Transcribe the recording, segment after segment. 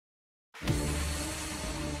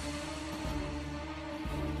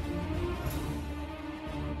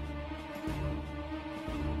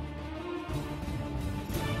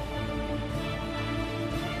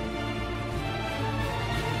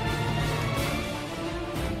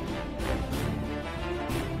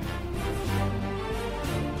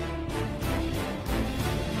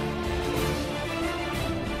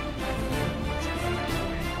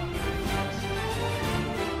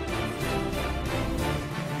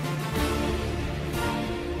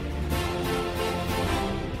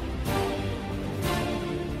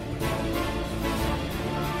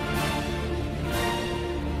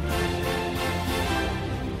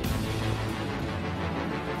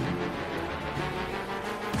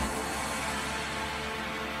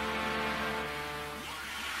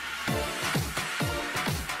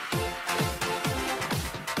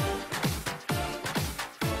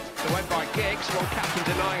One captain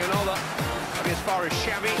denying another. Maybe as far as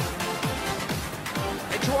Xavi.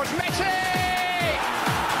 In towards Messi!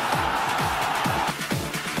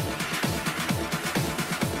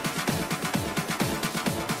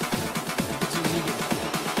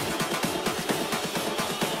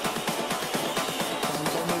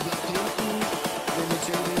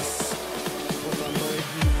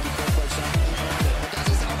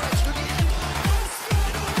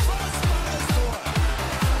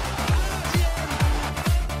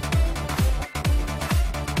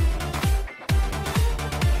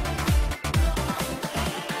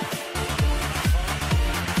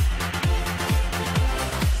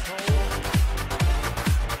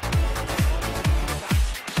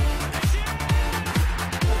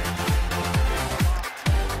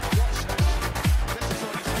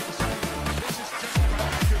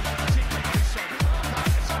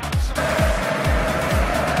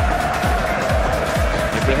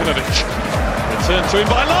 Returned to him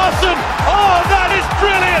by Larson. Oh, that is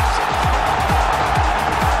brilliant!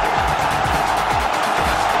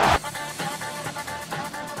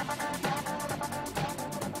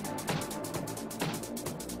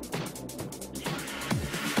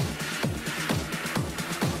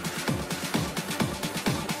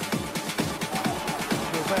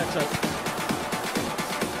 Roberto.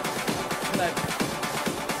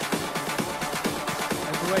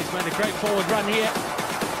 He's made a great forward run here.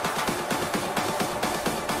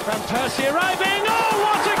 Van Persie arriving. Oh,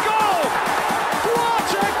 what a goal! What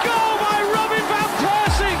a goal by Robin Van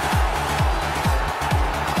Persie!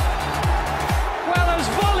 Well, as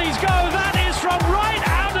volleys go, that is from right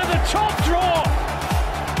out of the top draw.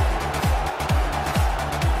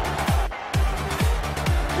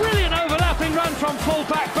 Brilliant overlapping run from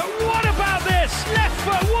full-back, but what about this? Left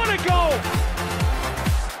foot, what a goal!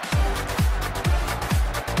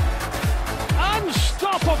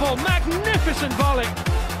 Unstoppable, magnificent volley.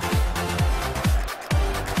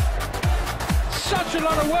 Such a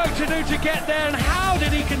lot of work to do to get there, and how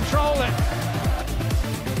did he control it?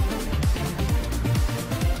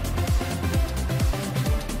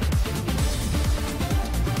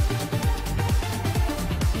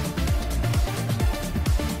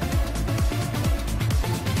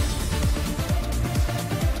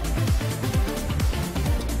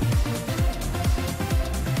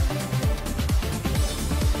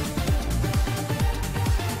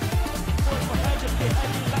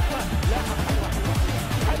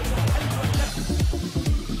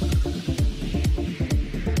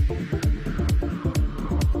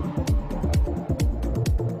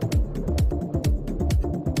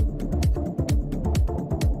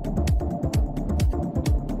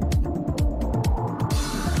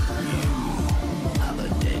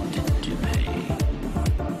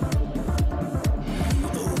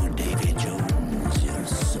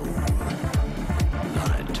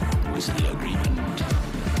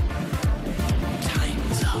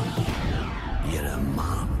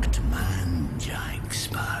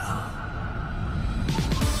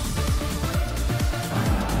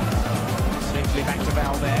 Back to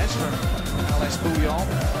Valdez from Herlev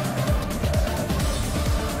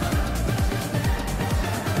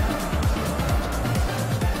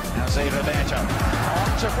Now Zé Roberto on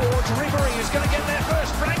towards Ribéry, who's going to get there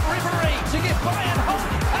first. Frank Ribéry to give Bayern hope,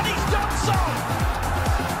 and he's done so.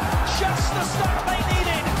 Just the start they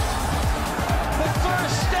needed. The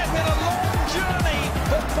first step in a long journey,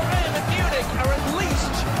 but Bayern and Munich are at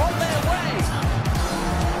least on their way.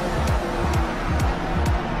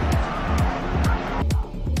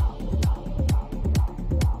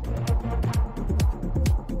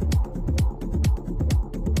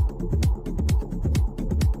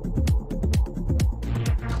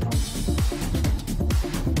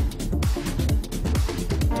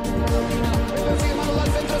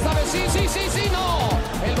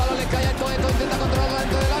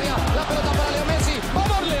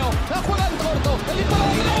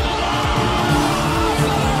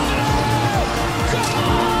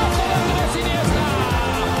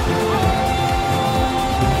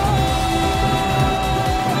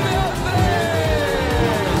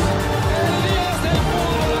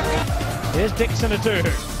 Here's Dixon Adu.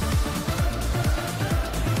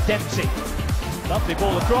 Dempsey. Lovely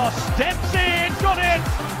ball across. Dempsey, it's got in!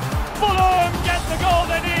 Fulham get the goal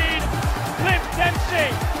they need! Cliff Dempsey,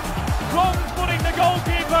 wrong-footing the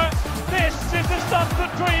goalkeeper. This is the stuff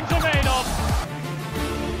that dreams are made of.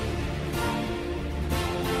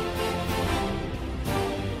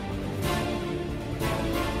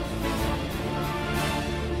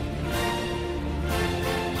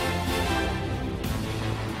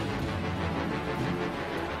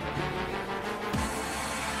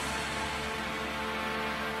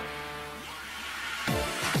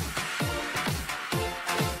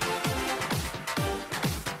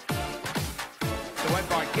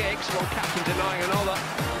 mistakes, one captain denying another.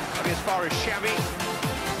 Maybe as far as Xavi.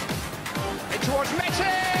 In towards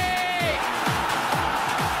Messi!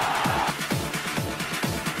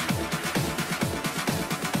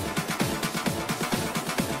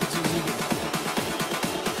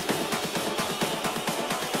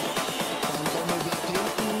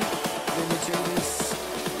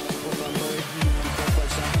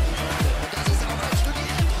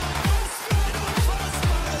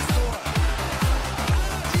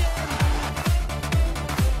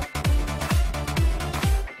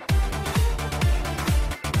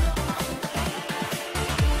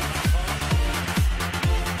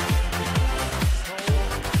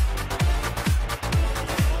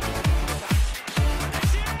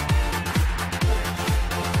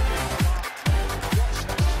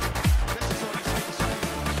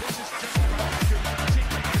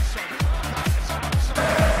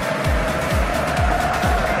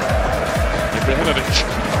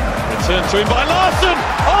 Returned to him by Larson.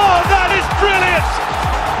 Oh, that is brilliant!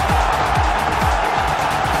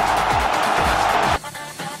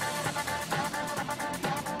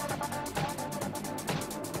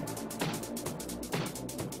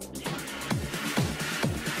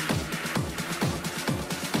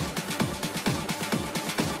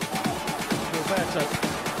 Roberto.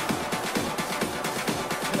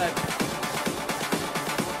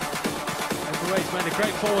 He's made a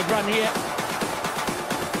great forward run here.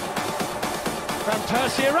 Van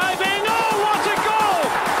Persie arriving. Oh, what a goal!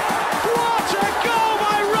 What a goal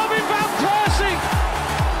by Robin Van Persie!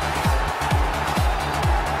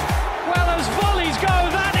 Well, as volleys go,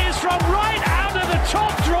 that is from right out of the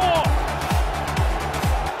top drawer.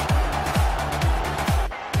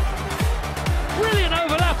 Brilliant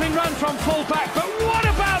overlapping run from full-back, but what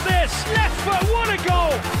about this? Left foot, what a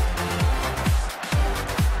goal!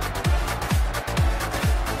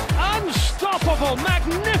 Unstoppable,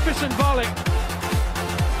 magnificent volley.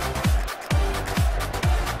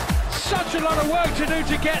 Such a lot of work to do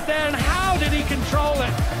to get there, and how did he control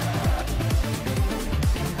it?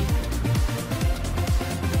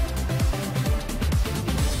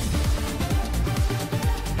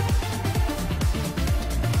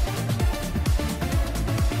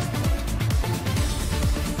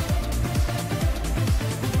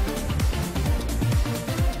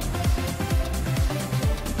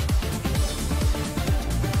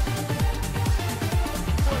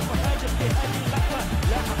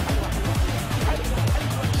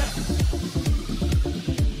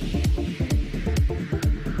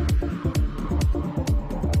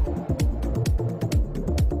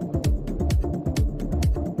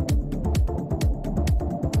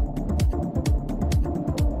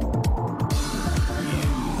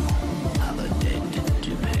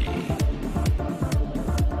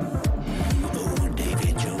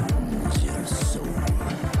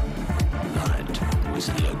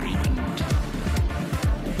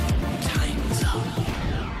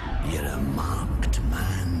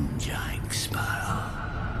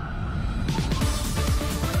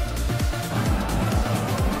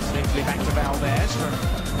 Back to Valdez from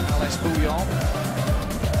Herlev IF.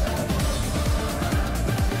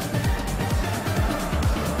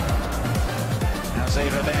 Now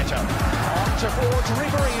Roberto. On towards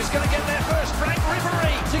Ribery, who's going to get there first. Frank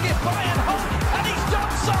Ribery to get by and hold.